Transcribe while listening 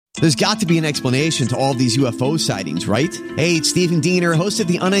There's got to be an explanation to all these UFO sightings, right? Hey, it's Stephen Diener, host of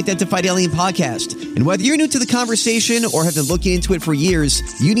the Unidentified Alien Podcast. And whether you're new to the conversation or have been looking into it for years,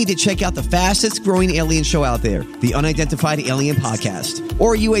 you need to check out the fastest growing alien show out there, the Unidentified Alien Podcast,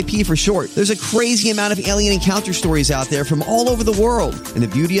 or UAP for short. There's a crazy amount of alien encounter stories out there from all over the world. And the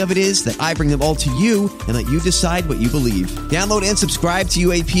beauty of it is that I bring them all to you and let you decide what you believe. Download and subscribe to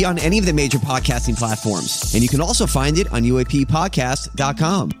UAP on any of the major podcasting platforms. And you can also find it on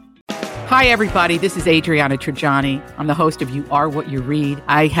UAPpodcast.com. Hi, everybody. This is Adriana Trajani. I'm the host of You Are What You Read.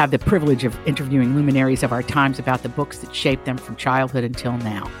 I have the privilege of interviewing luminaries of our times about the books that shaped them from childhood until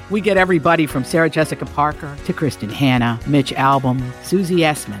now. We get everybody from Sarah Jessica Parker to Kristen Hanna, Mitch Albom, Susie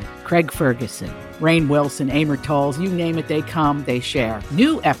Essman, Craig Ferguson, Rainn Wilson, Amor Tolls, you name it, they come, they share.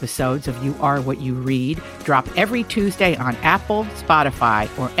 New episodes of You Are What You Read drop every Tuesday on Apple, Spotify,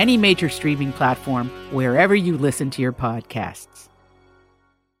 or any major streaming platform wherever you listen to your podcasts.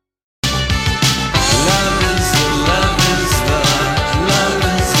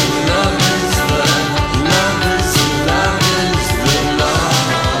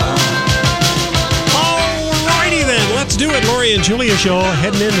 Do it, Lori and Julia show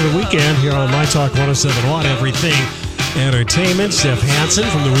heading into the weekend here on My Talk 107.1 Everything Entertainment. Steph Hansen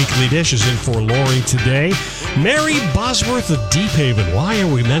from the Weekly Dish is in for Lori today. Mary Bosworth of Deep Haven. Why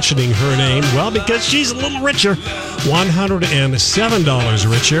are we mentioning her name? Well, because she's a little richer,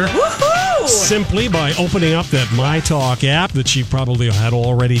 $107 richer. Woohoo! Simply by opening up that My Talk app that she probably had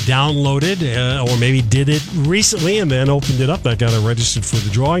already downloaded, or maybe did it recently and then opened it up. That got her registered for the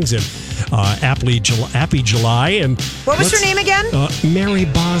drawings in Happy July. And what was her name again? Mary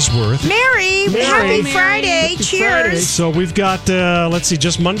Bosworth. Mary. Happy Friday. Cheers. Friday. So we've got, let's see,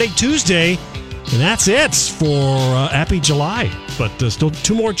 just Monday, Tuesday, and that's it for Happy July. But still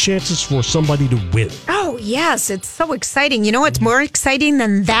 2 more chances for somebody to win. Oh, yes. It's so exciting. You know what's more exciting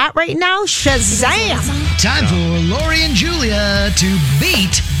than that right now? Shazam! Time for Lori and Julia to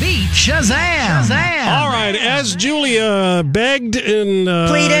beat Shazam. All right. As Julia begged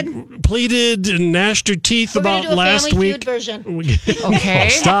and pleaded and gnashed her teeth about last week. Okay.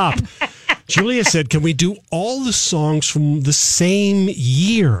 Stop. Julia said, can we do all the songs from the same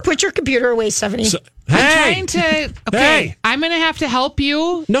year? Put your computer away, Stephanie. I'm trying to. Okay, I'm going to have to help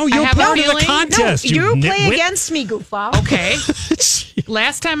you. No, you're part of the contest. No, you play against me, goofball. Okay.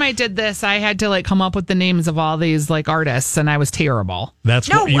 Last time I did this, I had to come up with the names of all these artists, and I was terrible. That's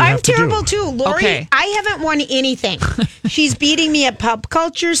what you have to do. I'm terrible too, Lori. Okay. I haven't won anything. She's beating me at pop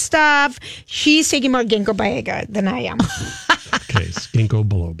culture stuff. She's taking more ginkgo biloba than I am. Okay, ginkgo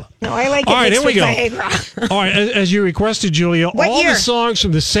biloba. No, I like it. All right, here we go. Viagra. All right, as you requested, Julia, all the songs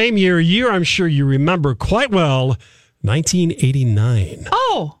from the same year I'm sure you remember quite well, 1989.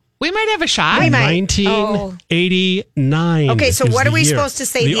 Oh, we might have a shot. 1989. Okay, so what are we supposed to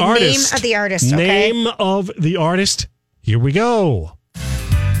say? The name of the artist, okay? Name of the artist. Here we go.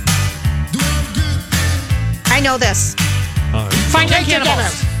 I know this. Fine Young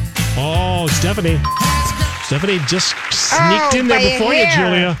Cannibals. Oh, Stephanie just sneaked in there before you,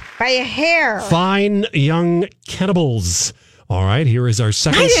 Julia. By a hair. Fine Young Cannibals. All right, here is our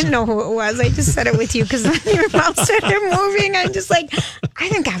second. I didn't know who it was. I just said it with you because your mouth started moving. I'm just like, I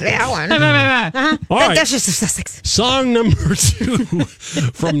didn't got that one. All right. That's just Sussex. Song number 2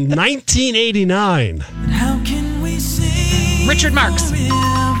 from 1989. How can we sing? Richard Marx.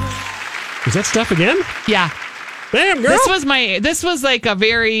 Is that Steph again? Yeah. Damn, girl. This was like a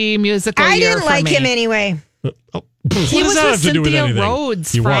very musical year for me. I didn't like him anyway. He was with Cynthia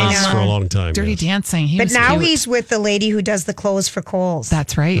Rhodes. He was for a long time. Dirty Dancing. But now he's with the lady who does the clothes for Kohl's.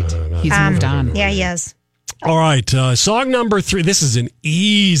 That's right. He's moved on. Yeah, he is. All right, song number 3. This is an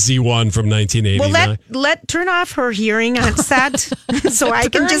easy one from 1989. Well, let turn off her hearing on set so I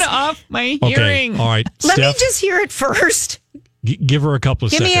can just turn off my hearing. All right, let me just hear it first. Give her a couple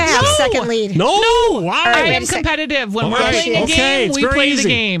of seconds. Give me a half-second lead. No. Wow. I am competitive. When we're playing a game, we play the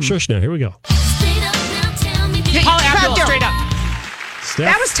game. Shush now. Here we go. Paula Abdul, straight up. Steph?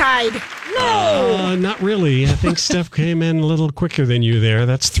 That was tied. No. Not really. I think Steph came in a little quicker than you there.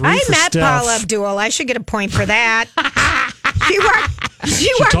 That's 3 for Steph. I met Paula Abdul. I should get a point for that. She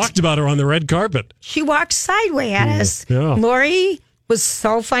talked about her on the red carpet. She walked sideways at us. Yeah. Lori was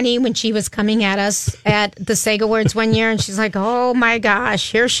so funny when she was coming at us at the SAG Awards one year, and she's like, oh my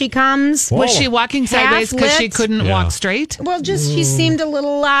gosh, here she comes. Whoa. Was she walking sideways because she couldn't walk straight? Well, she seemed a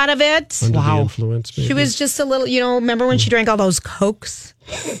little out of it. Under the influence, maybe. She was just a little, remember when she drank all those Cokes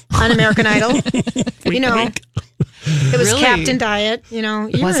on American Idol? Wink. It was Really? Captain Diet, you know.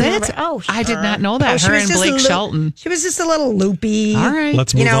 You Was remember it? Oh, I did sure. not know that. she Her was and just a Blake Shelton. She was just a little loopy. All right.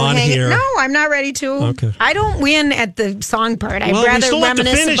 Let's move on hanging- here. No, I'm not ready to. Okay. I don't win at the song part. I'd Well, we rather still have to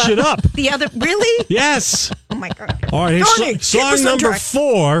reminisce finish about it up. the other. Really? Yes. Oh my God. All right, here's Donnie, keep song us on number track.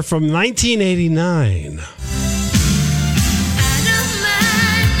 4 from 1989.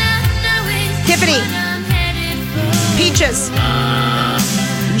 Tiffany. Peaches.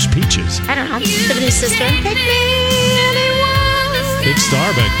 Who's Peaches? I don't know. Tiffany's sister. Pick me anyone. Big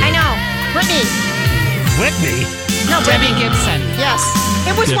star back I then. know. Whitney. Whitney. No, Debbie Gibson. Yes.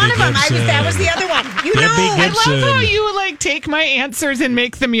 It was Debbie one of them. Gibson. That was the other one. You Debbie know. I Gibson. love how you like take my answers and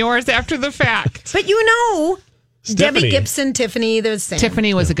make them yours after the fact. But you know. Stephanie. Debbie Gibson, Tiffany, the same.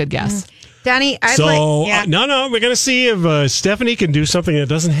 Tiffany was a good guess. Donnie, I'd So, like. Yeah. no, we're going to see if Stephanie can do something that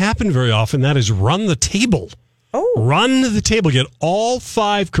doesn't happen very often. That is run the table. Oh. Run the table. Get all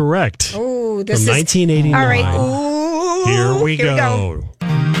 5 correct. Oh, this From is 1989. all right. Ooh, Here we go.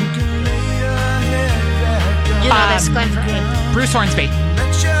 You know this, Glenn Frey. Bruce Hornsby.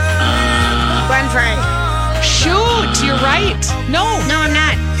 Glenn Frey. Shoot, you're right. No, No, I'm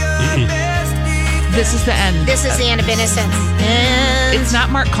not. this is the end. This is the end of Innocence. And It's not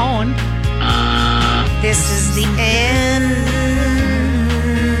Mark Cohn. this is the end.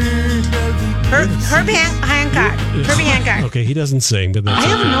 Herbie Hancock. Herbie Hancock. Okay, he doesn't sing, but that's I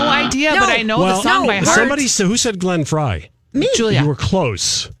have okay. no idea, No. but I know the song by heart. Somebody said, who said Glenn Fry? Me. Julia. You were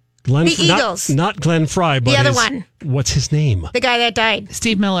close. Glenn, The Eagles. Not Glenn Fry, but other his- one. What's his name? The guy that died.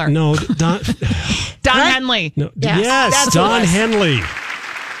 Steve Miller. No, Don. Don What? Henley. No, Yes, yes, that's what it Don was. Henley.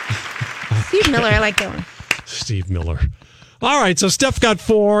 Steve Miller. I like that one. Steve Miller. All right, so Steph got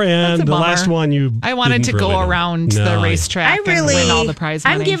 4, and That's a the bummer. last one you. I wanted didn't to really go know. around No, the racetrack I really. and win all the prize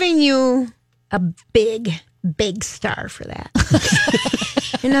money. I'm giving you a big star for that.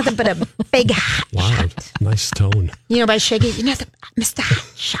 You're nothing but a big hot Wow, shot. nice tone. You know, by Shaggy, you're nothing Mr.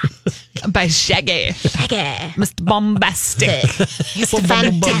 Hot Shot. by Shaggy. Shaggy. Mr. Bombastic. Mr.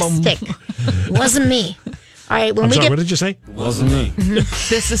 Fantastic. It wasn't me. All right, when I'm we sorry, get what did you say?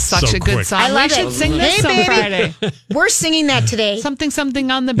 This is such So a good quick. song. I love we should it. sing this Hey, some baby. Friday. we're singing that today. Something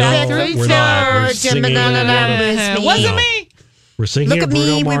on the No, bathroom we're not. We're singing Wasn't me. We're singing Look a at Bruno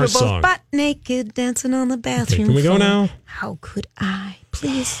me, we were Mars both song. butt naked dancing on the bathroom Can we go floor. now? How could I?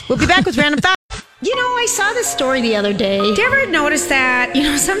 Please. We'll be back with Random Thought. You know, I saw this story the other day. Did you ever notice that? You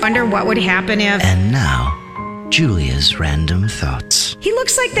know, some wonder what would happen if And now, Julia's random thoughts. he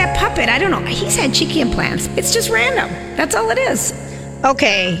looks like that puppet. I don't know. He's had cheeky implants. It's just random. That's all it is.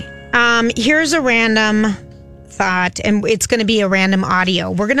 Okay. Here's a random thought, and it's going to be a random audio.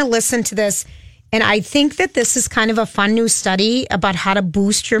 We're going to listen to this. And I think that this is kind of a fun new study about how to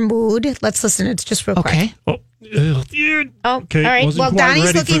boost your mood. Let's listen. It's just real Okay. quick. Oh, okay. All right. Wasn't Well, quite Donnie's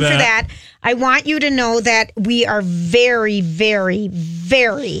ready looking for that. I want you to know that we are very, very,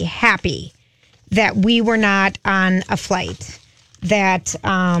 very happy that we were not on a flight that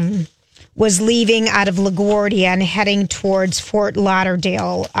was leaving out of LaGuardia and heading towards Fort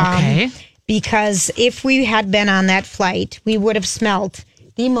Lauderdale. Okay. Because if we had been on that flight, we would have smelt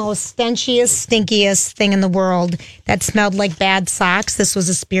the most stenchiest, stinkiest thing in the world that smelled like bad socks. This was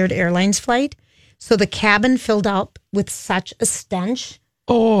a Spirit Airlines flight. So the cabin filled up with such a stench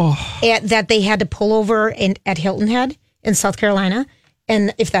that they had to pull over at Hilton Head in South Carolina.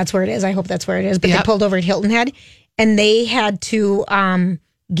 And if that's where it is, I hope that's where it is. But Yep. they pulled over at Hilton Head and they had to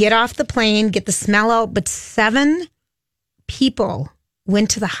get off the plane, get the smell out. But 7 people went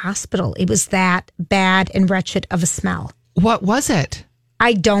to the hospital. It was that bad and wretched of a smell. What was it?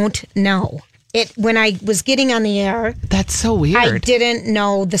 I don't know. When I was getting on the air, That's so I weird. didn't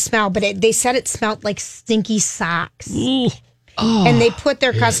know the smell, but they said it smelled like stinky socks. And they put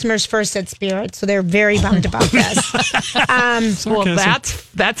their customers first at Spirit, so they're very bummed about this. Well,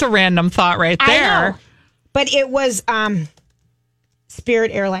 that's a random thought right I there. know. But it was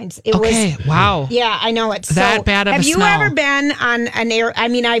Spirit Airlines. It Okay. was. Wow. Yeah, I know it. That So, bad of a have you smell. ever been on an air? I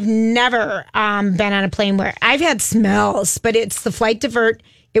mean, I've never been on a plane where I've had smells, but it's the flight divert.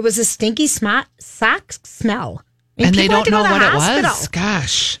 It was a stinky sock smell. I mean, And they people had don't to go know to the what it hospital. was.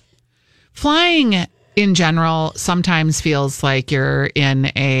 Gosh. Flying in general sometimes feels like you're in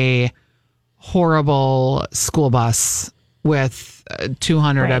a horrible school bus with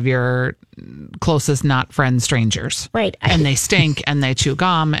 200 Right. of your closest not friend strangers. Right. And they stink and they chew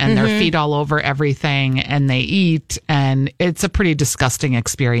gum and their feet all over everything and they eat and it's a pretty disgusting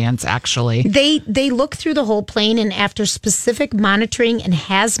experience actually. They look through the whole plane, and after specific monitoring and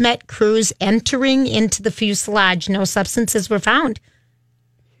hazmat crews entering into the fuselage, no substances were found.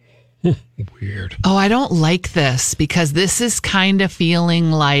 Weird. Oh, I don't like this because this is kind of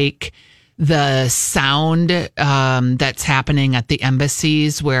feeling like the sound that's happening at the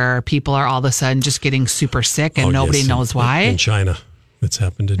embassies where people are all of a sudden just getting super sick and nobody knows why. In China. It's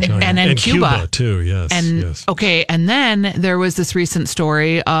happened in China. And in Cuba too, yes. And okay, and then there was this recent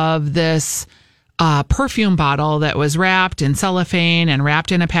story of this perfume bottle that was wrapped in cellophane and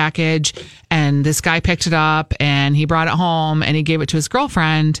wrapped in a package, and this guy picked it up and he brought it home and he gave it to his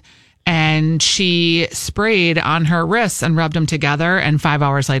girlfriend, and she sprayed on her wrists and rubbed them together, and 5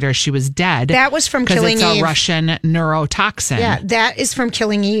 hours later she was dead. That was from Killing Eve. Because it's a Russian neurotoxin. Yeah, that is from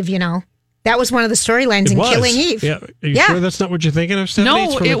Killing Eve, you know. That was one of the storylines in Killing Eve. Yeah. Are you sure that's not what you're thinking of, Stephanie?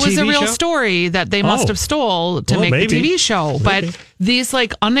 No, it was a real story that they must have stole to make the TV show. Maybe. But these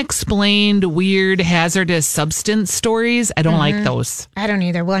like unexplained, weird, hazardous substance stories, I don't like those. I don't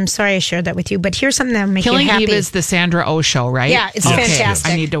either. Well, I'm sorry I shared that with you, but here's something that will make Killing you happy. Eve is the Sandra Oh show, right? Yeah, it's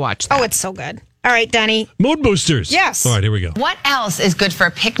fantastic. I need to watch that. Oh, it's so good. All right, Donnie. Mood boosters. Yes. All right, here we go. What else is good for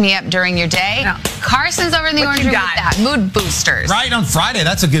a pick-me-up during your day? No. Carson's over in the orange room with that. Mood boosters. Right on Friday,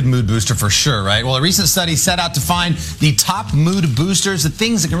 that's a good mood booster for sure, right? Well, a recent study set out to find the top mood boosters, the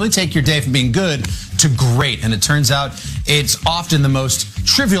things that can really take your day from being good to great. And it turns out it's often the most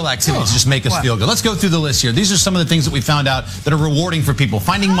trivial activities to just make us feel good. Let's go through the list here. These are some of the things that we found out that are rewarding for people.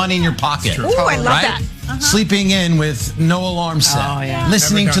 Finding money in your pocket. Ooh, I love that. Sleeping in with no alarm set. Oh, yeah.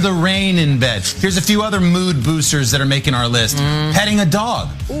 Listening to the rain in bed. Here's a few other mood boosters that are making our list. Petting a dog,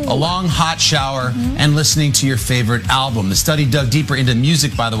 a long hot shower, and listening to your favorite album. The study dug deeper into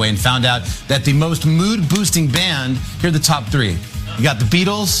music, by the way, and found out that the most mood boosting band, here are the top three. You got the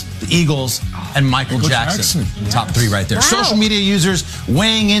Beatles, the Eagles, and Michael Jackson. Top three right there. Wow. Social media users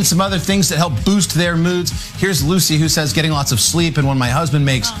weighing in some other things that help boost their moods. Here's Lucy, who says getting lots of sleep, and when my husband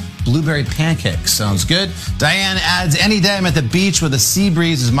makes blueberry pancakes. Sounds good. Diane adds, any day I'm at the beach with a sea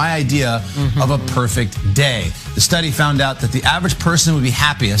breeze is my idea of a perfect day. The study found out that the average person would be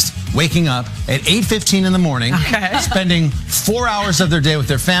happiest waking up at 8:15 in the morning, spending 4 hours of their day with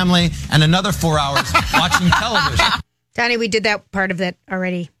their family, and another 4 hours watching television. Donnie, we did that part of that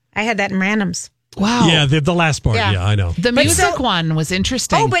already. I had that in randoms. Wow. Yeah, the last part. Yeah, I know. The music one was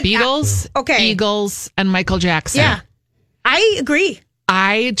interesting. Oh, but, Beatles, Eagles, and Michael Jackson. Yeah, I agree.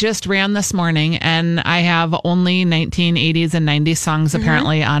 I just ran this morning, and I have only 1980s and 90s songs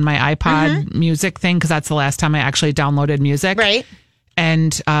apparently on my iPod music thing, because that's the last time I actually downloaded music. Right.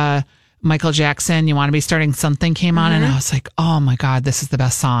 And Michael Jackson, You Want to Be Starting Something came on, and I was like, oh my God, this is the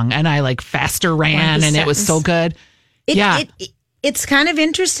best song. And I like faster ran, and it was so good. It's kind of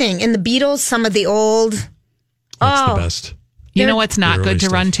interesting. In the Beatles, some of the old... That's the best. You know what's not good to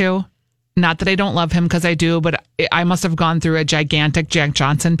run to? Not that I don't love him, because I do, but I must have gone through a gigantic Jack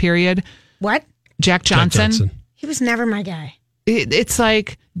Johnson period. What? Jack Johnson. He was never my guy. It's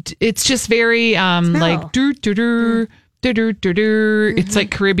like, it's just very like, do-do-do, do-do-do-do. It's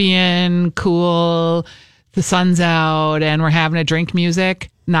like Caribbean, cool, the sun's out, and we're having a drink music.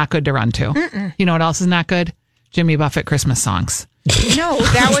 Not good to run to. You know what else is not good? Jimmy Buffett Christmas songs. No,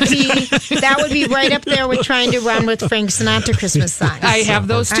 that would be right up there with trying to run with Frank Sinatra Christmas songs. I have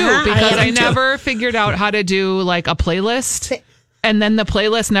those too, because I never figured out how to do like a playlist, and then the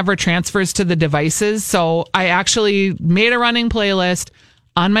playlist never transfers to the devices. So I actually made a running playlist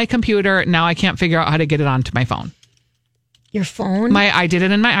on my computer. Now I can't figure out how to get it onto my phone. Your phone? I did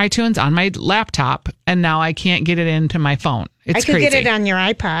it in my iTunes on my laptop, and now I can't get it into my phone. It's I could crazy. get it on your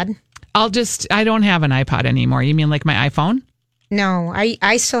iPod. I don't have an iPod anymore. You mean like my iPhone? No,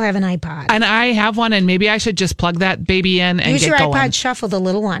 I still have an iPod. And I have one, and maybe I should just plug that baby in and Use get your going. iPod Shuffle, the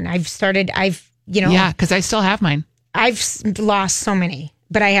little one. Yeah, because I still have mine. I've lost so many,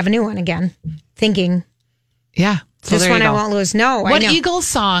 but I have a new one again. Thinking. Yeah. So this one I won't lose. No. What Eagles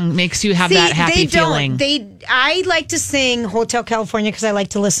song makes you have that happy feeling? I like to sing Hotel California because I like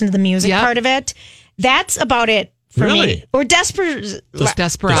to listen to the music part of it. That's about it. For me. Or Desperado.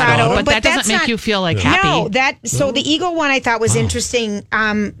 But that doesn't make you feel like happy. No, so the Eagle one I thought was interesting.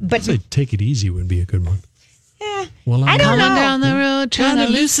 But I'd say Take It Easy would be a good one. Yeah. Well, I don't know. Down the road trying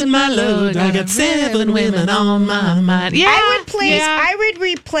to loosen my load. I got 7 women on my mind. Yeah. I would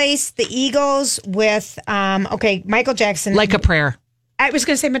replace the Eagles with Michael Jackson. Like a Prayer. I was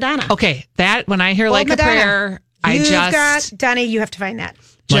going to say Madonna. Okay, that when I hear Like Madonna. a Prayer, Donnie, you have to find that.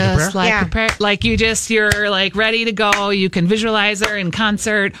 Just like a prayer. Like you're like ready to go. You can visualize her in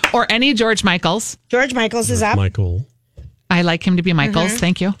concert or any George Michaels. George Michaels is up. Michael. I like him to be Michaels.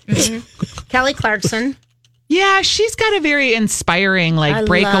 Thank you. Kelly Clarkson. Yeah, she's got a very inspiring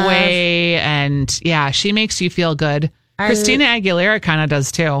breakaway, and yeah, she makes you feel good. Christina Aguilera kind of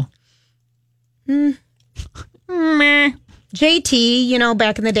does too. JT,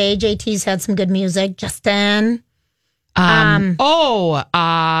 back in the day, JT's had some good music. Justin.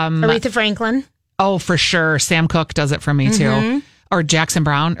 Aretha Franklin. Oh, for sure. Sam Cooke does it for me too. Or Jackson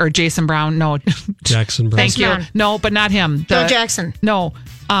Brown or Jason Brown. No. Jackson Brown. Thank you. No, but not him. Joe Jackson. No.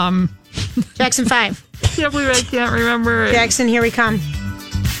 Jackson 5. Can't believe I can't remember it. Jackson, here we come.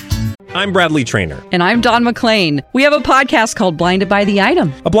 I'm Bradley Trainer. And I'm Don McClain. We have a podcast called Blinded by the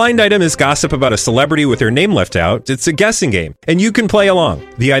Item. A blind item is gossip about a celebrity with their name left out. It's a guessing game, and you can play along.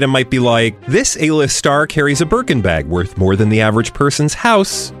 The item might be like, this A-list star carries a Birkin bag worth more than the average person's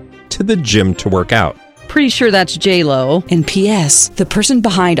house to the gym to work out. Pretty sure that's J-Lo. And P.S. the person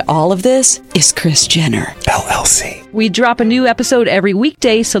behind all of this is Kris Jenner, LLC. We drop a new episode every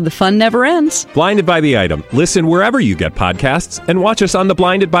weekday so the fun never ends. Blinded by the Item. Listen wherever you get podcasts and watch us on the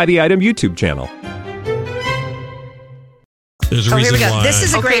Blinded by the Item YouTube channel. There's a reason here we go. why. This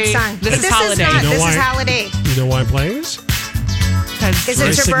is a great song. This is Holiday. This is Holiday. You know why I'm playing this? Is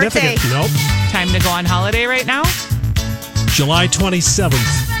it your birthday? Nope. Time to go on holiday right now? July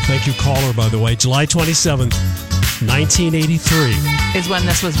 27th. Thank you, caller, by the way. July 27th, 1983. Is when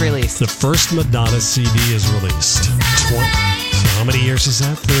this was released. The first Madonna CD is released. So how many years is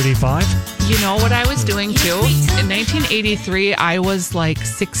that? 35? You know what I was doing too? In 1983, I was like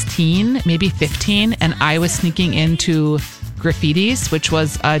 16, maybe 15, and I was sneaking into Graffiti's, which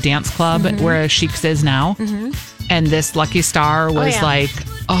was a dance club where Sheik's is now. And this Lucky Star was that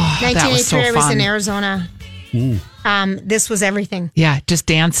was so fun. 1983, I was in Arizona. This was everything. Yeah, just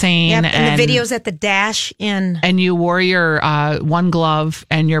dancing. Yep, and the videos at the Dash Inn. And you wore your one glove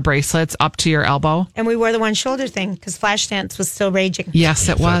and your bracelets up to your elbow. And we wore the one shoulder thing because Flashdance was still raging. Yes,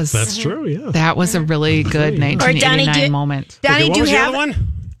 it was. That's true, yeah. That was a really good 1989 moment. Donnie, what do was you the have other one?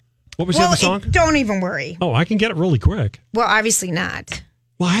 What was the other song? Don't even worry. Oh, I can get it really quick. Well, obviously not.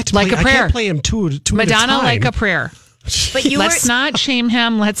 Well, I have to Like play, a Prayer. I can't play him two Madonna, at a time. Like a Prayer. But Let's not shame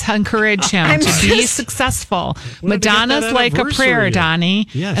him. Let's encourage him to be successful. We'll have to get Madonna's that Like a anniversary Prayer, in. Donnie.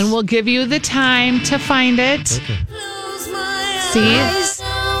 Yes. And we'll give you the time to find it. Okay. See?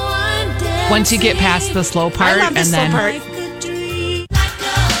 Once you get past the slow part. I love the and slow then, part.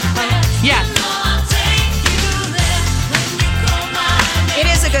 Yeah. It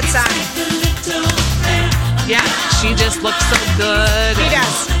is a good song. Yeah. She just looks so good. He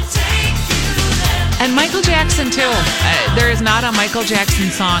does. And Michael Jackson, too. There is not a Michael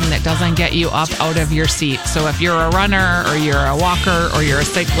Jackson song that doesn't get you up out of your seat. So if you're a runner or you're a walker or you're a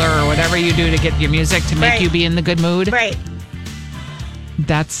cycler or whatever you do to get your music to make you be in the good mood. Right.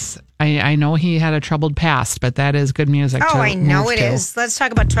 That's, I know he had a troubled past, but that is good music. Oh, I know it is. Let's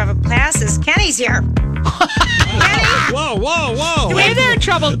talk about troubled passes. Kenny's here. Kenny. Whoa. Hey there,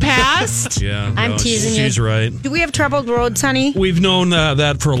 troubled past. Yeah, I'm teasing you. She's right. Do we have troubled roads, honey? We've known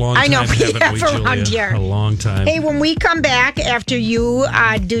that for a long time. I know we haven't have we, around Julia? here. A long time. Hey, when we come back after you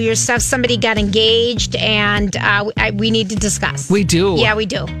do your stuff, somebody got engaged, and we need to discuss. We do. Yeah, we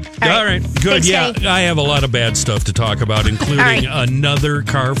do. All right, good. Thanks, yeah, Kenny. I have a lot of bad stuff to talk about, including right. another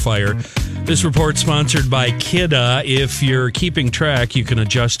car fire. This report sponsored by Kidda. If you're keeping track, you can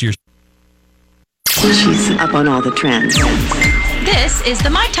adjust your... She's up on all the trends. This is the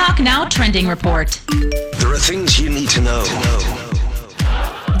My Talk Now trending report. There are things you need to know.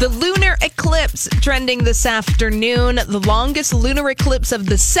 The lunar eclipse trending this afternoon. The longest lunar eclipse of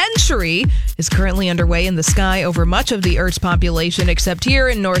the century is currently underway in the sky over much of the Earth's population, except here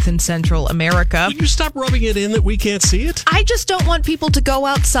in North and Central America. Will you stop rubbing it in that we can't see it? I just don't want people to go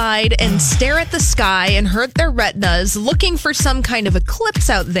outside and stare at the sky and hurt their retinas looking for some kind of eclipse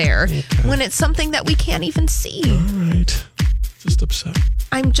out there when it's something that we can't even see. All right. Just upset.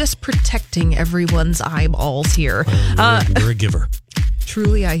 I'm just protecting everyone's eyeballs here. You're a giver.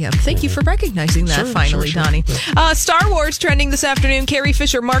 Truly, I am. Thank you for recognizing that, finally, Donnie. Star Wars trending this afternoon. Carrie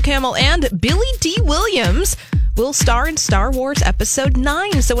Fisher, Mark Hamill, and Billy D. Williams will star in Star Wars Episode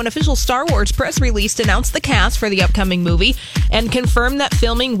 9. So an official Star Wars press release announced the cast for the upcoming movie and confirmed that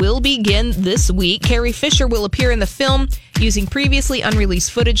filming will begin this week. Carrie Fisher will appear in the film using previously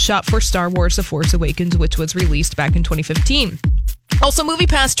unreleased footage shot for Star Wars The Force Awakens, which was released back in 2015. Also,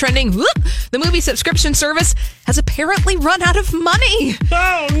 MoviePass trending. Whoop! The movie subscription service has apparently run out of money.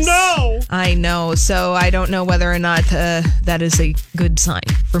 Oh, no! I know. So I don't know whether or not that is a good sign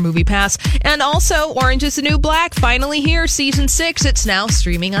for MoviePass. And also, Orange is the New Black. Finally here, season 6. It's now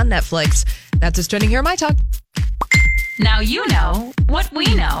streaming on Netflix. That's what's trending here on My Talk. Now you know what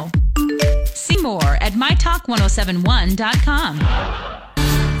we know. See more at mytalk1071.com.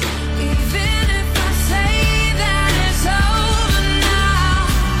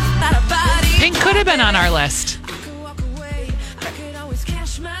 Pink could have been on our list.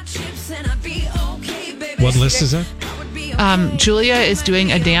 What list is that? Julia is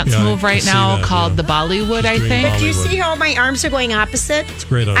doing a dance move right now called the Bollywood, I think. But do you see how my arms are going opposite? It's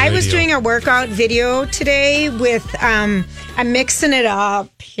great on I was radio. doing a workout video today with, I'm mixing it up,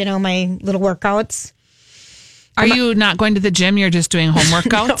 my little workouts. Are you not going to the gym? You're just doing home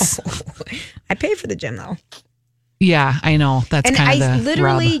workouts? No. I pay for the gym, though. Yeah, I know. That's and kind of the I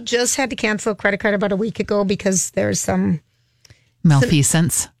literally rub. just had to cancel a credit card about a week ago because there's some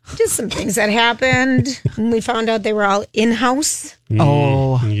malfeasance. Just some things that happened. And we found out they were all in-house.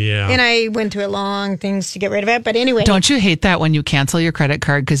 Oh. Yeah. And I went to long things to get rid of it. But anyway. Don't you hate that when you cancel your credit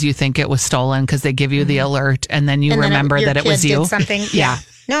card because you think it was stolen because they give you the alert and then you remember that it was you? Did something. Yeah.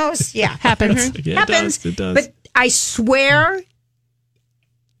 No, happens. Mm-hmm. Happens. It does. But I swear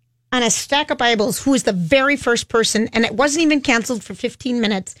on a stack of Bibles, who was the very first person, and it wasn't even canceled for 15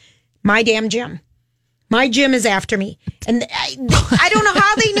 minutes, my damn gym. My gym is after me. And I don't know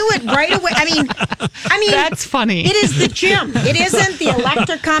how they knew it right away. I mean, that's funny. It is the gym. It isn't the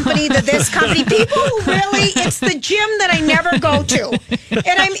electric company, this company. People who it's the gym that I never go to.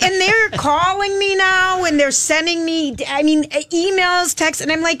 And they're calling me now and they're sending me, emails, texts. And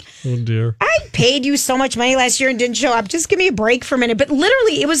I'm like, oh dear. I paid you so much money last year and didn't show up. Just give me a break for a minute. But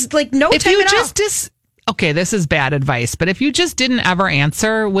literally, it was like no if time you at just all. Okay, this is bad advice, but if you just didn't ever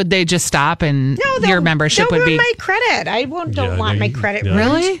answer, would they just stop and your membership would be my credit? I don't want my credit ruined.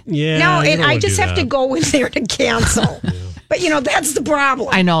 Really? Yeah. No, and I just have to go in there to cancel. But that's the problem.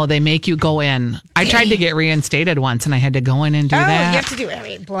 I know they make you go in. I tried to get reinstated once, and I had to go in and do that. You have to do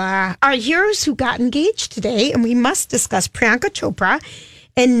it. Blah. Our heroes who got engaged today, and we must discuss Priyanka Chopra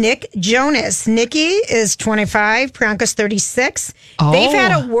and Nick Jonas. Nikki is 25. Priyanka's 36. Oh. They've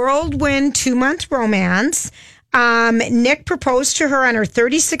had a whirlwind 2-month romance. Nick proposed to her on her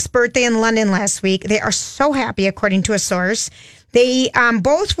 36th birthday in London last week. They are so happy, according to a source. They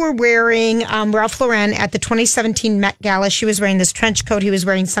both were wearing Ralph Lauren at the 2017 Met Gala. She was wearing this trench coat. He was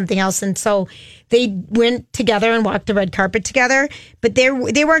wearing something else. And so they went together and walked the red carpet together. But they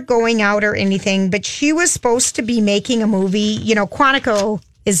weren't going out or anything. But she was supposed to be making a movie. Quantico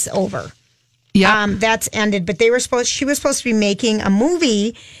is over. Yeah, that's ended. But she was supposed to be making a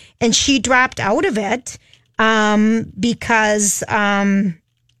movie, and she dropped out of it because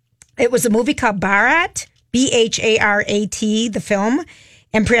it was a movie called Bharat. Bharat, the film.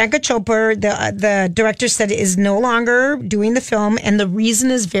 And Priyanka Chopra, the director, said is no longer doing the film. And the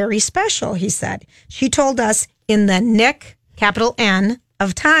reason is very special, he said. She told us in the nick, capital N,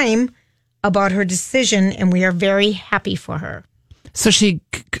 of time about her decision. And we are very happy for her. So she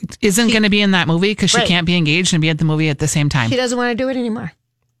isn't going to be in that movie because she can't be engaged and be at the movie at the same time. She doesn't want to do it anymore.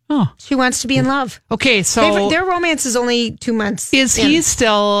 Oh. She wants to be in love. Okay, so their romance is only 2 months. Is he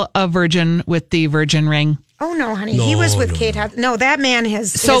still a virgin with the virgin ring? Oh, no, honey. He was with Kate Hudson. No, that man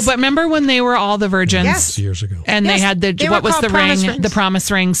has... But remember when they were all the virgins? Yes. Years ago. And they had what was the ring? The promise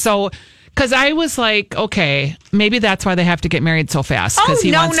ring. So... Because I was like, okay, maybe that's why they have to get married so fast. Because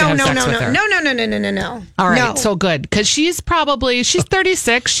he wants to have sex with her. No. All right, so good. Because she's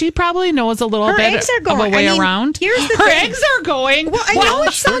 36. She probably knows a little bit of a way around. Here's the her thing. eggs are going. Well, I know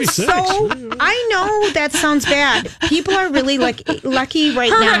it sounds so... I know that sounds bad. People are really lucky right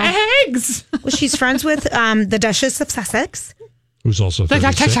now. Her eggs. Well, she's friends with the Duchess of Sussex. Who's also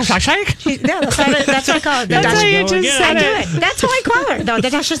 36. That's what I call it. That's how you just said it. That's what I call her, though. The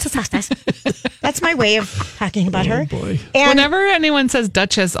Duchess of Sussex. That's my way of talking about her. Boy. And whenever anyone says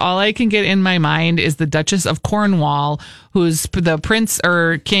Duchess, all I can get in my mind is the Duchess of Cornwall, who's the prince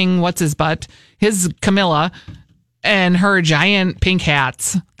or king, what's his butt, his Camilla, and her giant pink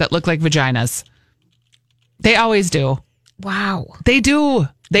hats that look like vaginas. They always do. Wow. They do.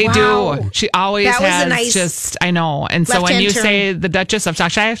 They do. She always has nice I know. And so when you say the Duchess of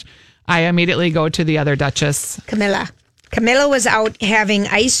Sussex, I immediately go to the other Duchess. Camilla. Camilla was out having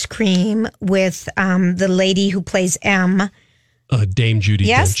ice cream with the lady who plays M. Dame Judi Dench.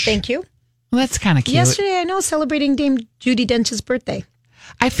 Yes, thank you. Well, that's kind of cute. Yesterday, I know, celebrating Dame Judi Dench's birthday.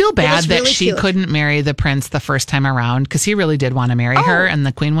 I feel bad that really she cute. couldn't marry the prince the first time around because he really did want to marry her and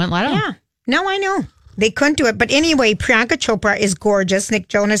the queen wouldn't let him. Yeah. No, I know. They couldn't do it. But anyway, Priyanka Chopra is gorgeous. Nick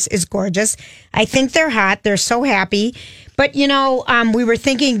Jonas is gorgeous. I think they're hot. They're so happy. But, we were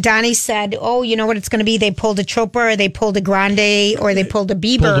thinking, Donnie said, oh, you know what it's going to be? They pulled a Chopra, or they pulled a Grande, or they pulled a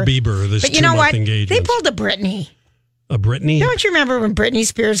Bieber. Pulled a Bieber. But you know what? They pulled a Britney. A Britney? Don't you remember when Britney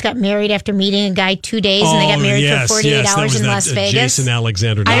Spears got married after meeting a guy 2 days and they got married for 48 hours in Las Vegas? Jason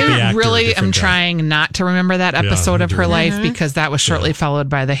Alexander, not the I actor, really am trying not to remember that episode of her life Mm-hmm. because that was shortly followed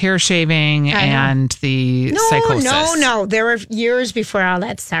by the hair shaving and the psychosis. No. There were years before all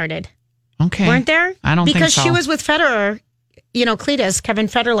that started. Okay. Weren't there? I don't think so. Because she was with Federer, Cletus, Kevin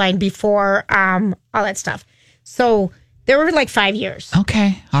Federline, before all that stuff. So There were like 5 years.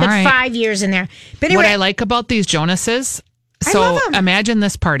 Okay. All She had right. 5 years in there. But anyway, What I like about these Jonases, I so love 'em. imagine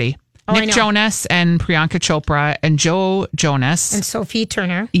this party. Oh, I Nick know. Jonas and Priyanka Chopra and Joe Jonas. and Sophie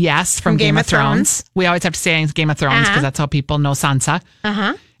Turner. Yes, from Game of Thrones. We always have to say Game of Thrones because that's how people know Sansa.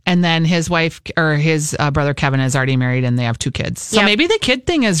 Uh-huh. And then his wife or his brother Kevin is already married and they have 2 kids. So Yep. maybe the kid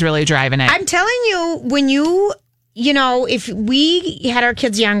thing is really driving it. I'm telling you, when you know, if we had our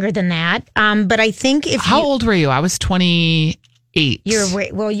kids younger than that, but I think if How old were you? I was 28.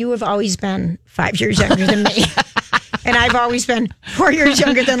 you have always been 5 years younger than me. And I've always been 4 years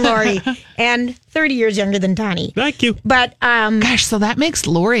younger than Lori and 30 years younger than Tani. Thank you. But, gosh, so that makes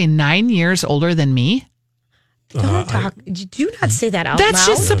Lori 9 years older than me? don't talk. Do not say that out loud. That's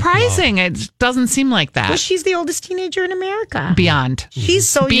just surprising. It doesn't seem like that. Well, she's the oldest teenager in America. Beyond. She's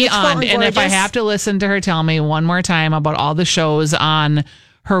so youthful Beyond. And if I gorgeous. have to listen to her tell me one more time about all the shows on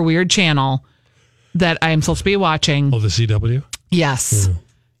her weird channel that I'm supposed to be watching. Oh, the CW? Yes.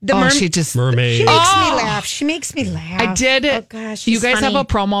 She just Mermaid. She makes me laugh. She makes me laugh. I did. Oh gosh, you she's guys funny. have a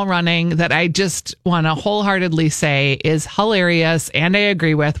promo running that I just want to wholeheartedly say is hilarious, and I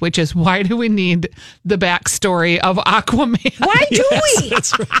agree with, which is why do we need the backstory of Aquaman? Why do we?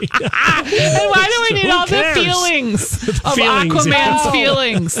 That's right. And why do we need Who all cares? the feelings of Feelings, Aquaman's yeah.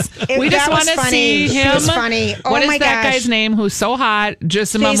 feelings? We just That want was to funny. see She him. was funny. Oh What is my that gosh. guy's name who's so hot?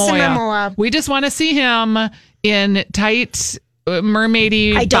 Jason Jason Momoa. Momoa. We just want to see him in tight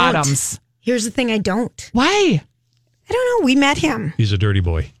mermaidy I don't. bottoms. Here's the thing, I don't. Why? I don't know. We met him. He's a dirty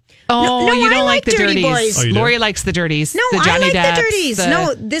boy. Oh, No, you I don't like like the dirty dirties. boys. Oh, you do? Lori likes the dirties. No, the Johnny I like Depps, the dirties. the-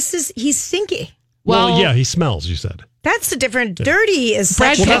 No, he's stinky. Well, Well, yeah, he smells, you said. That's the different. Dirty is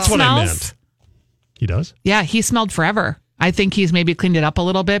Brad sexual. Well, that's what I smells? meant. He does? Yeah, he smelled forever. I think he's maybe cleaned it up a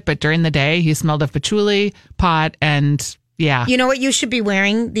little bit, but during the day, he smelled of patchouli, pot, and yeah. You know what you should be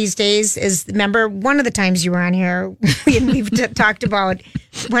wearing these days is, remember, one of the times you were on here, and we've talked about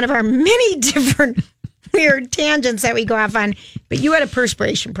one of our many different weird tangents that we go off on, but you had a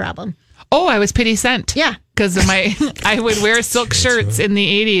perspiration problem. Oh, I was Pity Scent. Yeah. Because I would wear silk shirts in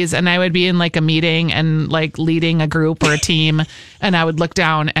the 80s and I would be in like a meeting and like leading a group or a team and I would look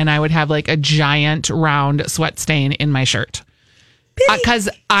down and I would have like a giant round sweat stain in my shirt. Because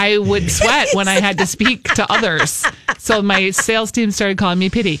I would sweat when I had to speak to others. So my sales team started calling me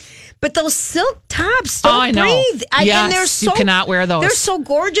Pity. But those silk tops don't Oh, I know. breathe. Yes, and they're you so, cannot wear those. They're so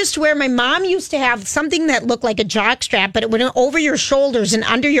gorgeous to wear. My mom used to have something that looked like a jock strap, but it went over your shoulders and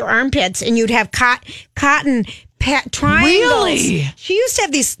under your armpits, and you'd have cotton triangles. Really? She used to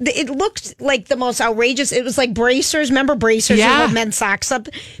have these. It looked like the most outrageous. It was like bracers. Remember bracers? Yeah. You hold men's socks up,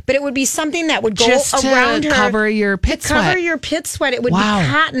 but it would be something that would go Just to around her. cover your pit sweat. Cover your pit sweat. It would Wow. be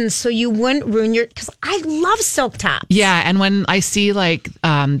cotton, so you wouldn't ruin your. Because I love silk tops. Yeah, and when I see like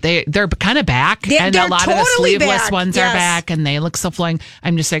they're kind of back, and They're a lot of the totally sleeveless back, ones yes. are back, and they look so flowing.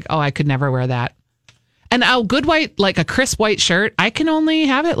 I'm just like, oh, I could never wear that. And a good white, like a crisp white shirt, I can only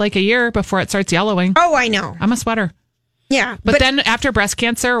have it like a year before it starts yellowing. Oh, I know. I'm a sweater. Yeah, But then after breast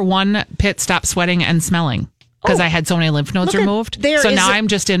cancer, one pit stopped sweating and smelling because I had so many lymph nodes Look at- removed. there So is now a- I'm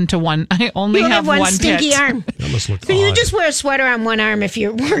just into one. I only you have one stinky pit. arm. That must look So you odd. just wear a sweater on one arm if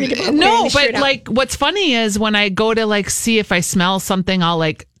you're worried about No, wearing the but shirt out. like what's funny is when I go to like see if I smell something, I'll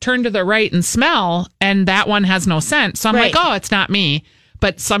like turn to the right and smell, and that one has no scent. So I'm Right. like, oh, it's not me.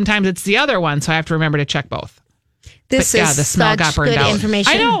 But sometimes it's the other one, so I have to remember to check both. this But yeah, is the smell such got burned good out.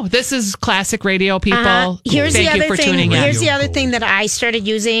 information. I know this is classic radio, people. Here's Thank the you other for thing. tuning in. Here's the other thing that I started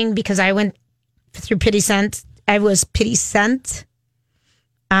using because I went through Pity Scent. I was Pity Scent,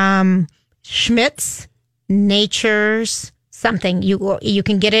 Schmidt's, Nature's something. You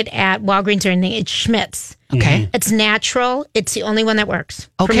can get it at Walgreens or anything. It's Schmidt's. Okay. It's natural. It's the only one that works.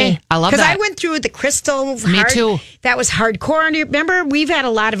 For Okay. me. I love Because that. I went through the crystal. Me too. That was hardcore. And remember, we've had a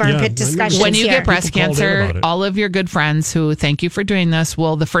lot of armpit discussions When you here. get breast People called in cancer, about it. all of your good friends who thank you for doing this,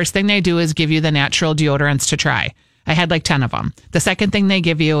 well, the first thing they do is give you the natural deodorants to try. I had like 10 of them. The second thing they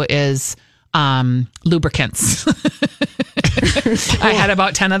give you is lubricants. I had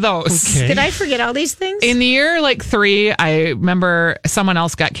about 10 of those. Did I forget all these things? In the year like 3, I remember someone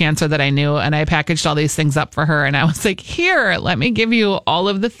else got cancer that I knew, and I packaged all these things up for her. And I was like, here, let me give you all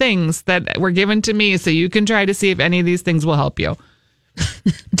of the things that were given to me so you can try to see if any of these things will help you.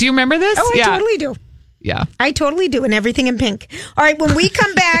 Do you remember this? Oh, I totally do. Yeah. I totally do, and everything in pink. All right, when we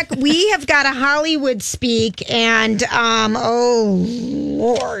come back, we have got a Hollywood speak, and oh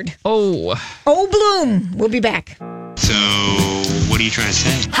Lord, oh Bloom. We'll be back. So, what are you trying to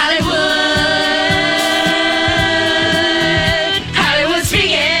say? Hollywood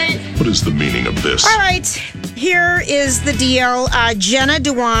speaking. What is the meaning of this? All right, here is the deal. Jenna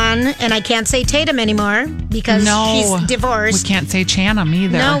Dewan, and I can't say Tatum anymore because she's divorced. We can't say Channing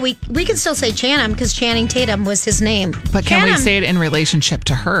either. No, we can still say Channing because Channing Tatum was his name. But can we say it in relationship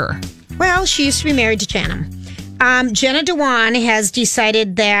to her? Well, she used to be married to Channing. Jenna Dewan has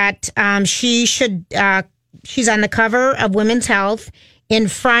decided that she's on the cover of Women's Health in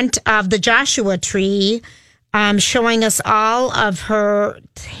front of the Joshua tree, showing us all of her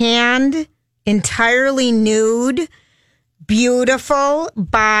tanned, entirely nude, beautiful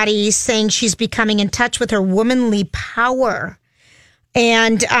body, saying she's becoming in touch with her womanly power.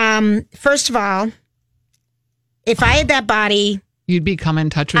 And first of all, if I had that body, you'd become in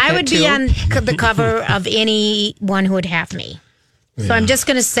touch with it, I would be on the cover of anyone who would have me. Yeah. So I'm just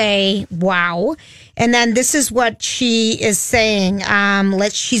going to say, wow. And then this is what she is saying.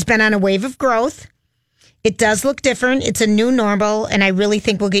 She's been on a wave of growth. It does look different. It's a new normal, and I really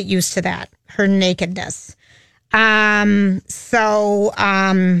think we'll get used to that, her nakedness. I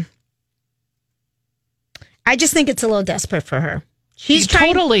just think it's a little desperate for her. She's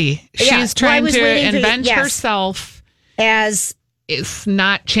trying to invent herself as if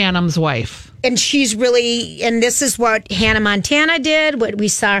not Channing's wife. And she's really, and this is what Hannah Montana did, what we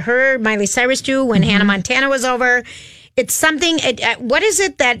saw her, Miley Cyrus do when Hannah Montana was over. It's something, what is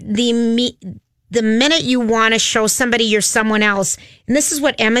it that the minute you want to show somebody you're someone else, and this is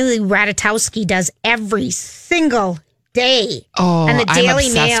what Emily Ratajkowski does every single day on the Daily I'm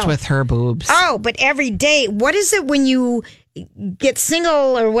obsessed Mail. With her boobs. Oh, but every day. What is it when you get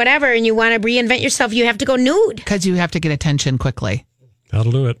single or whatever and you want to reinvent yourself, you have to go nude? Because you have to get attention quickly.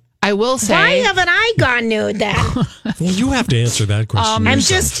 That'll do it. I will say. Why haven't I gone nude then? Well, you have to answer that question. I'm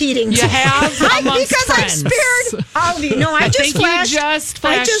just teasing. You have because friends. I spared all of you. No, I just flashed. You just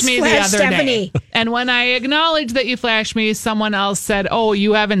flashed me the other Stephanie. day. And when I acknowledged that you flashed me, someone else said, "Oh,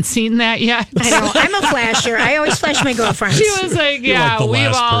 you haven't seen that yet." I know. I'm a flasher. I always flash my girlfriends. She was like, "Yeah, like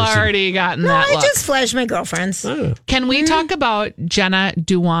we've all already gotten that I look." just flash my girlfriends. Can we talk about Jenna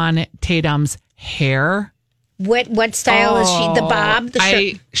Dewan Tatum's hair? What style is she? The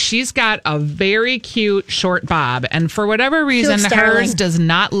bob? She's got a very cute short bob. And for whatever reason, hers does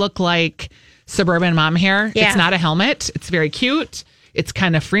not look like suburban mom hair. Yeah. It's not a helmet. It's very cute. It's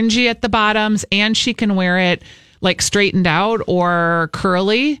kind of fringy at the bottoms. And she can wear it like straightened out or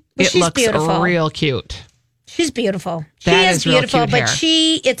curly. It looks real cute. She's beautiful. She That is real beautiful, cute but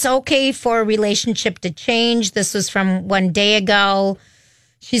hair. it's okay for a relationship to change. This was from one day ago.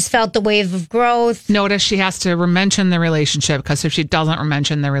 She's felt the wave of growth. Notice she has to mention the relationship because if she doesn't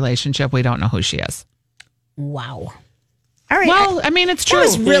mention the relationship, we don't know who she is. Wow. All right. Well, I mean, it's true. That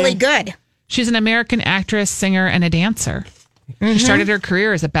was really good. She's an American actress, singer, and a dancer. She started her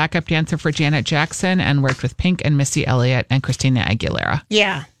career as a backup dancer for Janet Jackson and worked with Pink and Missy Elliott and Christina Aguilera.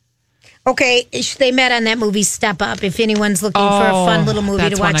 Yeah. Okay, they met on that movie Step Up. If anyone's looking for a fun little movie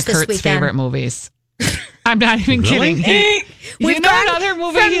to watch that's this one of Kurt's weekend. favorite movies. I'm not even Really? kidding. We've you know got another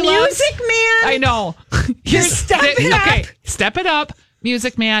movie from he loves? Music Man. I know. Step It Up. Okay, Step It Up,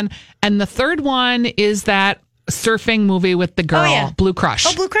 Music Man. And the third one is that surfing movie with the girl, Blue Crush.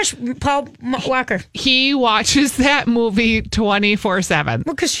 Oh, Blue Crush, Paul Walker. He watches that movie 24/7.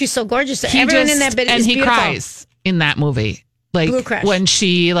 Well, because she's so gorgeous. Everyone in that bit and is he beautiful. cries in that movie. Like Blue Crush. when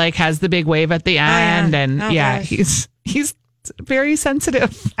she like has the big wave at the end, and gosh. he's very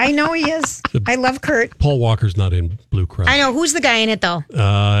sensitive. I know he is. I love Kurt. Paul Walker's not in Blue Crush. I know. Who's the guy in it, though?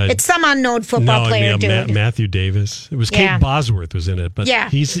 It's some unknown football player, dude. Matthew Davis. It was Yeah. Kate Bosworth was in it, but Yeah.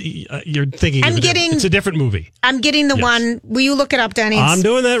 you're thinking it's a different movie. I'm getting the one. Will you look it up, Donnie? I'm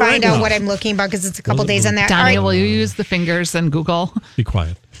doing that right Find out now. what I'm looking about because it's a couple days on that. Donnie, All right. will you use the fingers and Google? Be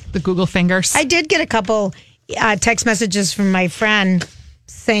quiet. The Google fingers. I did get a couple text messages from my friend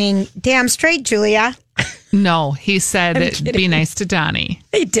saying, "Damn straight, Julia." No, he said kidding. be nice to Donnie.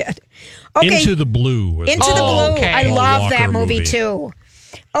 He did. Okay. Into the Blue. Into the Blue. okay. I Paul love Walker that movie too.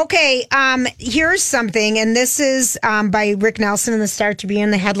 Okay, here's something, and this is by Rick Nelson in the Star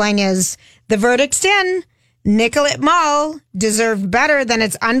Tribune. The headline is, "The verdict's in. Nicolette Mall deserved better than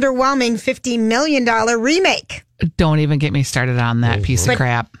its underwhelming $50 million remake." Don't even get me started on that piece of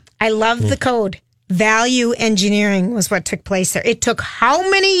crap. I love the code. Value engineering was what took place there. It took how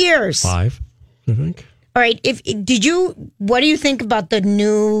many years? 5, I think. All right. What do you think about the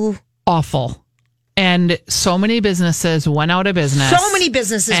new? Awful. And so many businesses went out of business. So many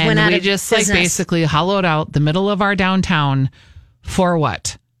businesses went out of business. We just business. basically hollowed out the middle of our downtown for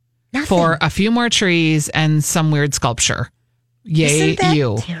what? Nothing. For a few more trees and some weird sculpture. Yay, Isn't that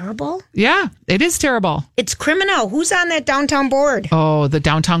you. terrible? Yeah, it is terrible. It's criminal. Who's on that downtown board? Oh, the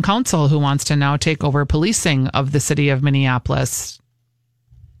downtown council who wants to now take over policing of the city of Minneapolis.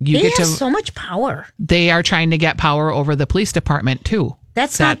 They have so much power. They are trying to get power over the police department, too.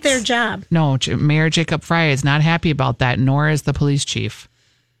 That's not their job. No, Mayor Jacob Fry is not happy about that, nor is the police chief.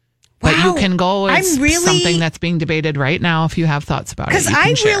 But you can go. It's something that's being debated right now if you have thoughts about it. Because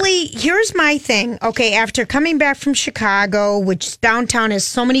here's my thing. Okay, after coming back from Chicago, which downtown has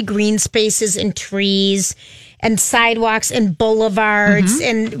so many green spaces and trees and sidewalks and boulevards.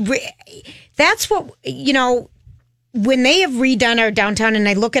 And that's what, when they have redone our downtown and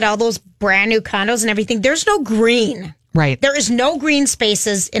I look at all those brand new condos and everything, there's no green. Right. There is no green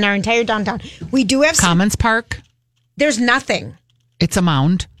spaces in our entire downtown. We do have Commons Park. There's nothing. It's a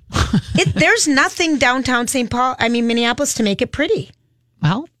mound. There's nothing downtown Minneapolis to make it pretty.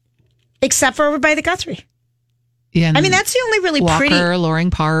 Well, except for over by the Guthrie. Yeah, that's the only really pretty.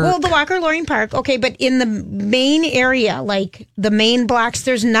 Walker-Loring Park. Well, the Walker-Loring Park. Okay, but in the main area, like the main blocks,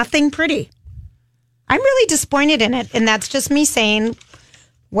 there's nothing pretty. I'm really disappointed in it, and that's just me saying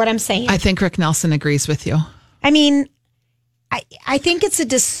what I'm saying. I think Rick Nelson agrees with you. I think it's a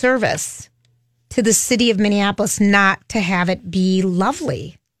disservice to the city of Minneapolis not to have it be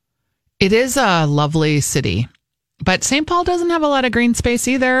lovely. It is a lovely city, but St. Paul doesn't have a lot of green space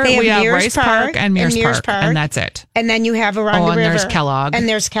either. We have Mears Rice Park and Mears Park, and that's it. And then you have around the river. And there's Kellogg. And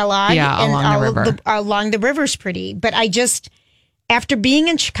there's Kellogg. Yeah, and along the river. Along the river's pretty. But after being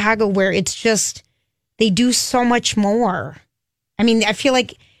in Chicago where it's just, they do so much more. I feel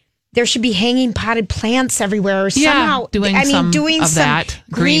like there should be hanging potted plants everywhere or somehow. Doing some that,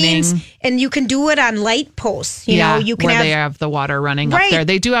 greens, greening. And you can do it on light posts. You can where they have the water running up there.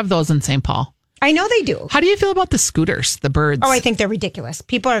 They do have those in St. Paul. I know they do. How do you feel about the scooters, the birds? Oh, I think they're ridiculous.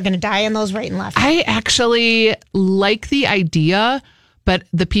 People are going to die on those right and left. I actually like the idea, but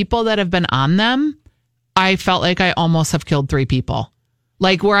the people that have been on them, I felt like I almost have killed 3 people.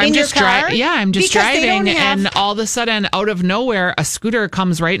 Like where I'm just driving. Yeah, I'm just driving and all of a sudden out of nowhere, a scooter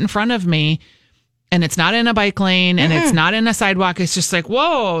comes right in front of me and it's not in a bike lane and it's not in a sidewalk. It's just like,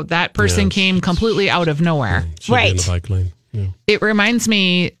 whoa, that person came completely out of nowhere. Right. In the bike lane. Yeah. It reminds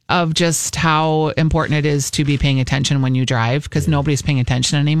me of just how important it is to be paying attention when you drive because nobody's paying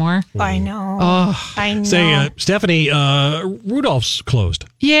attention anymore. I know. Oh, I know. Say, Stephanie, Rudolph's closed.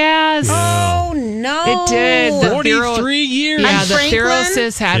 Yes. Oh, no. It did. 43 years. Yeah, the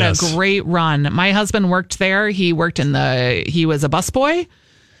Therosis had a great run. My husband worked there. He was a busboy.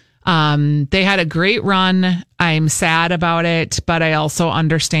 They had a great run. I'm sad about it, but I also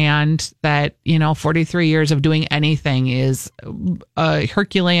understand that, 43 years of doing anything is a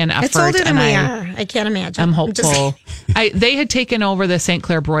Herculean effort. It's older than we are. I can't imagine. I'm hopeful. They had taken over the St.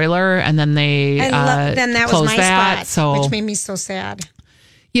 Clair broiler and then then that closed was my that. spot, which made me so sad.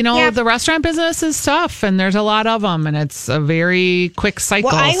 The restaurant business is tough and there's a lot of them and it's a very quick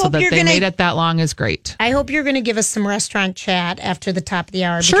cycle. So that they made it that long is great. I hope you're going to give us some restaurant chat after the top of the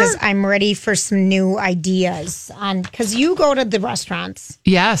hour because I'm ready for some new ideas because you go to the restaurants.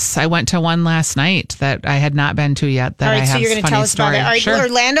 Yes, I went to one last night that I had not been to yet. That All right, I have so you're going to tell us about it. All right,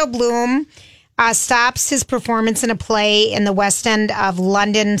 Orlando Bloom stops his performance in a play in the West End of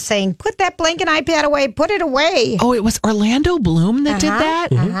London saying, put that blanket iPad away, put it away. Oh, it was Orlando Bloom that did that?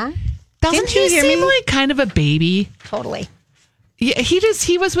 Doesn't he seem like kind of a baby? Totally. Yeah,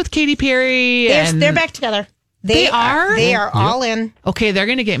 he was with Katy Perry. They're back together. They are? They are all in. Okay, they're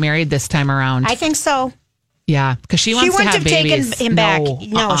going to get married this time around. I think so. Yeah, because she wants to have babies. Taken him back.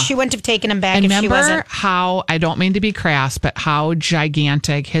 No, she wouldn't have taken him back if she wasn't. Remember how, I don't mean to be crass, but how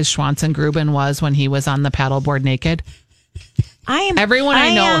gigantic his Schwanzengruben was when he was on the paddleboard naked? Everyone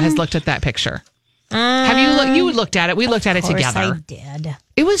I know has looked at that picture. Have you looked? You looked at it. We looked at it together. I did.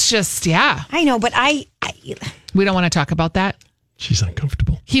 It was just, I know, but we don't want to talk about that. She's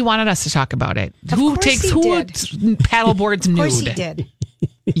uncomfortable. He wanted us to talk about it. Who paddleboards nude? Of course he did.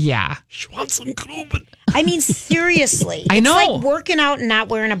 Yeah. Schwanzengruben. I mean, seriously. I know. It's like working out and not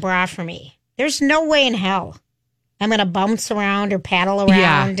wearing a bra for me. There's no way in hell I'm going to bounce around or paddle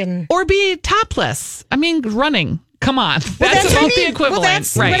around. Or be topless. I mean, running. Come on. That's about the equivalent. Well,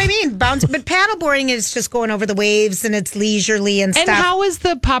 that's what I mean. Bounce, but paddleboarding is just going over the waves and it's leisurely and stuff. And how is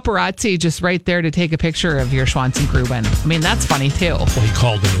the paparazzi just right there to take a picture of your Schwanzengruben? I mean, that's funny too. Well, he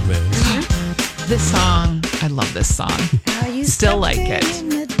called in advance. This song, I love this song. Still like it.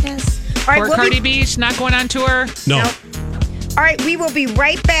 All right, or Cardi B, she's not going on tour? No. All right, we will be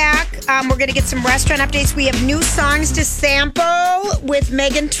right back. We're going to get some restaurant updates. We have new songs to sample with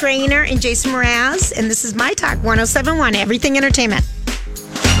Meghan Trainor and Jason Mraz. And this is My Talk 107.1, Everything Entertainment.